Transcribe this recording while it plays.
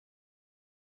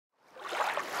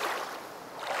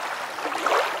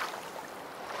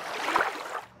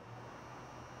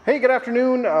Hey, good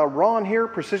afternoon. Ron here,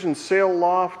 Precision Sail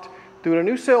Loft, doing a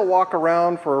new sail walk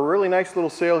around for a really nice little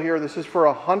sail here. This is for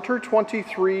a Hunter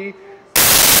 23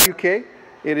 UK.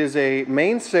 It is a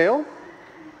mainsail,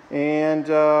 and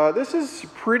this is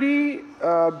pretty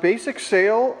basic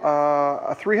sail,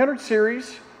 a 300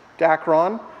 series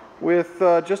Dacron with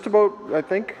just about, I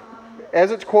think,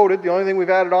 as it's quoted, the only thing we've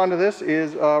added on to this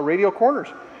is radial corners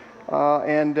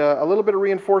and a little bit of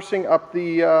reinforcing up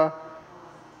the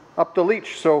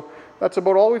leech. So that's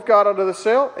about all we've got out of the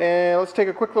sail, and let's take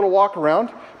a quick little walk around.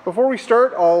 Before we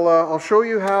start, I'll show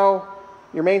you how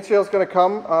your mainsail is going to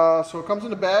come. So it comes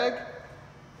in a bag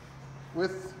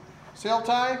with sail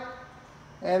tie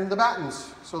and the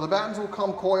battens. So the battens will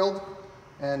come coiled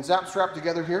and zap strapped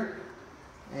together here.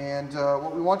 And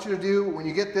what we want you to do when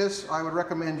you get this, I would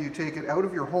recommend you take it out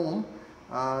of your home.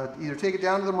 Either take it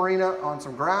down to the marina on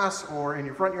some grass or in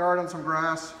your front yard on some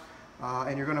grass.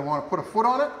 And you're going to want to put a foot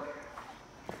on it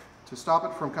to stop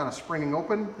it from kind of springing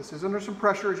open. This is under some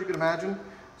pressure, as you can imagine.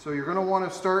 So you're going to want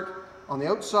to start on the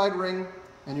outside ring,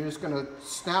 and you're just going to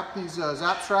snap these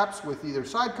zap straps with either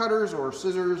side cutters or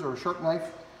scissors or a sharp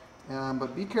knife.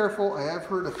 But be careful. I have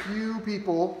heard a few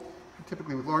people,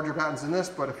 typically with larger battens than this,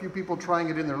 but a few people trying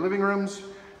it in their living rooms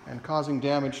and causing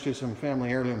damage to some family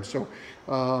heirlooms. So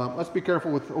let's be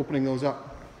careful with opening those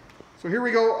up. So here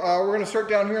we go. We're going to start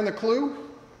down here in the clew.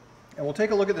 And we'll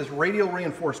take a look at this radial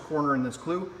reinforced corner in this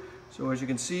clew. So as you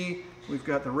can see, we've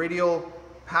got the radial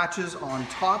patches on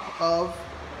top of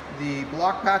the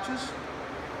block patches.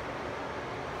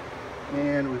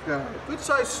 And we've got a good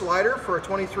sized slider for a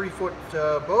 23-foot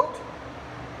boat.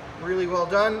 Really well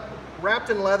done. Wrapped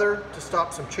in leather to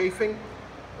stop some chafing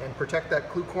and protect that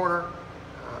clew corner.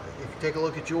 If you take a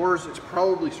look at yours, it's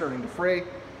probably starting to fray.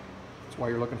 That's why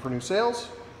you're looking for new sails.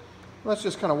 Let's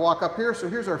just kind of walk up here. So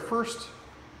here's our first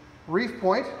reef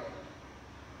point,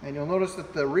 and you'll notice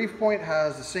that the reef point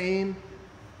has the same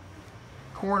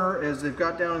corner as they've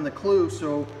got down in the clew.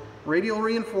 So radial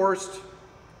reinforced,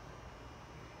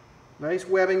 nice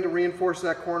webbing to reinforce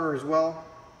that corner as well.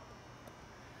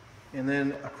 And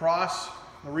then across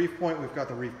the reef point we've got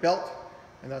the reef belt,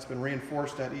 and that's been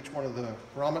reinforced at each one of the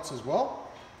grommets as well.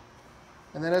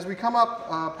 And then as we come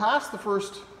up past the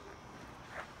first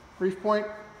reef point,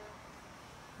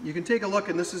 you can take a look,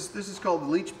 and this is called the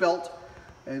leech belt.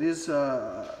 It is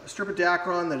a strip of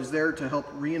Dacron that is there to help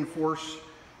reinforce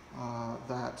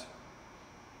that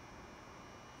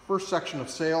first section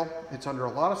of sail. It's under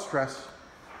a lot of stress,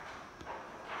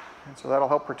 and so that'll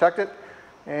help protect it.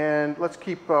 And let's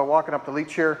keep walking up the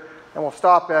leech here, and we'll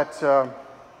stop at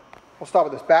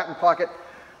this batten pocket.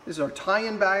 These are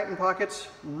tie-in batten pockets,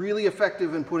 really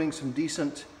effective in putting some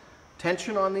decent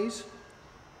tension on these.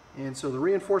 And so the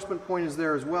reinforcement point is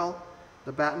there as well,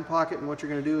 the batten pocket. And what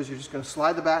you're going to do is you're just going to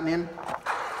slide the batten in.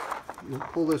 You'll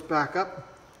pull this back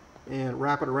up and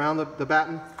wrap it around the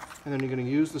batten, and then you're going to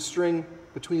use the string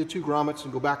between the two grommets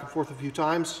and go back and forth a few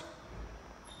times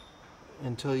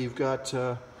until you've got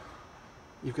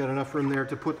enough room there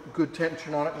to put good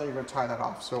tension on it, and then you're going to tie that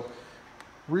off. So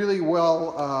really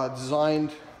well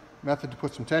designed method to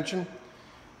put some tension.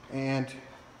 And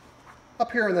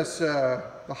up here in this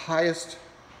the highest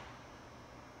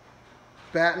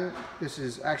batten, this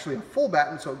is actually a full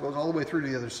batten, so it goes all the way through to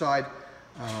the other side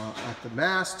at the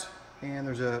mast, and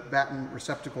there's a batten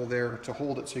receptacle there to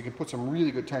hold it, so you can put some really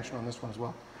good tension on this one as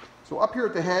well. So up here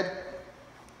at the head,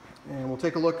 and we'll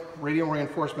take a look, radial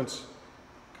reinforcements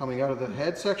coming out of the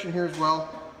head section here as well.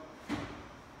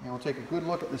 And we'll take a good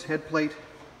look at this head plate.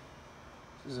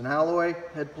 This is an alloy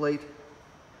head plate.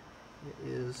 It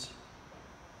is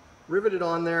riveted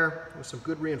on there with some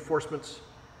good reinforcements.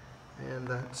 And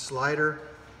that slider,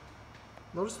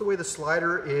 notice the way the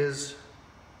slider is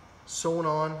sewn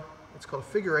on. It's called a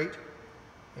figure 8,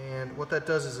 and what that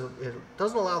does is it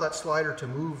doesn't allow that slider to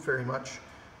move very much,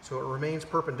 so it remains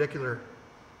perpendicular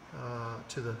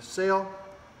to the sail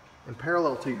and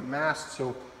parallel to your mast,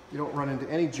 so you don't run into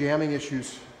any jamming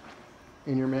issues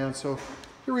in your mast. So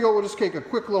here we go. We'll just take a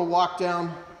quick little walk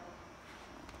down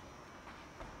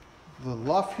the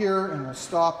luff here, and we'll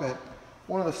stop at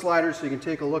one of the sliders so you can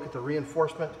take a look at the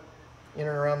reinforcement in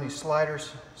and around these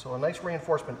sliders. So a nice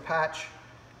reinforcement patch,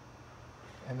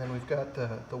 and then we've got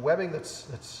the webbing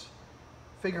that's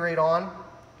figure 8 on,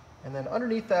 and then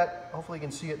underneath that, hopefully you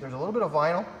can see it, there's a little bit of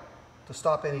vinyl to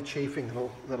stop any chafing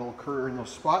that'll occur in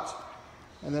those spots.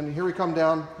 And then here we come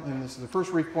down, and this is the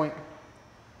first reef point,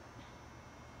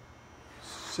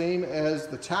 same as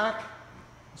the tack.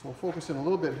 So we'll focus in a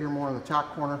little bit here more on the tack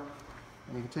corner,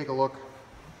 and you can take a look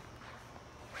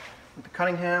with the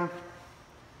Cunningham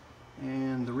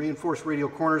and the reinforced radial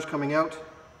corners coming out.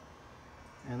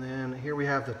 And then here we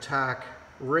have the tack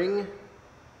ring,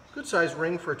 good size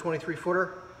ring for a 23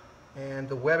 footer, and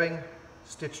the webbing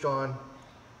stitched on.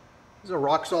 This is a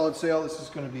rock solid sail. This is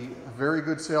going to be a very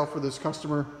good sail for this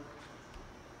customer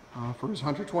for his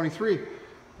Hunter 23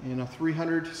 in a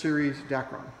 300 series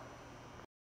Dacron.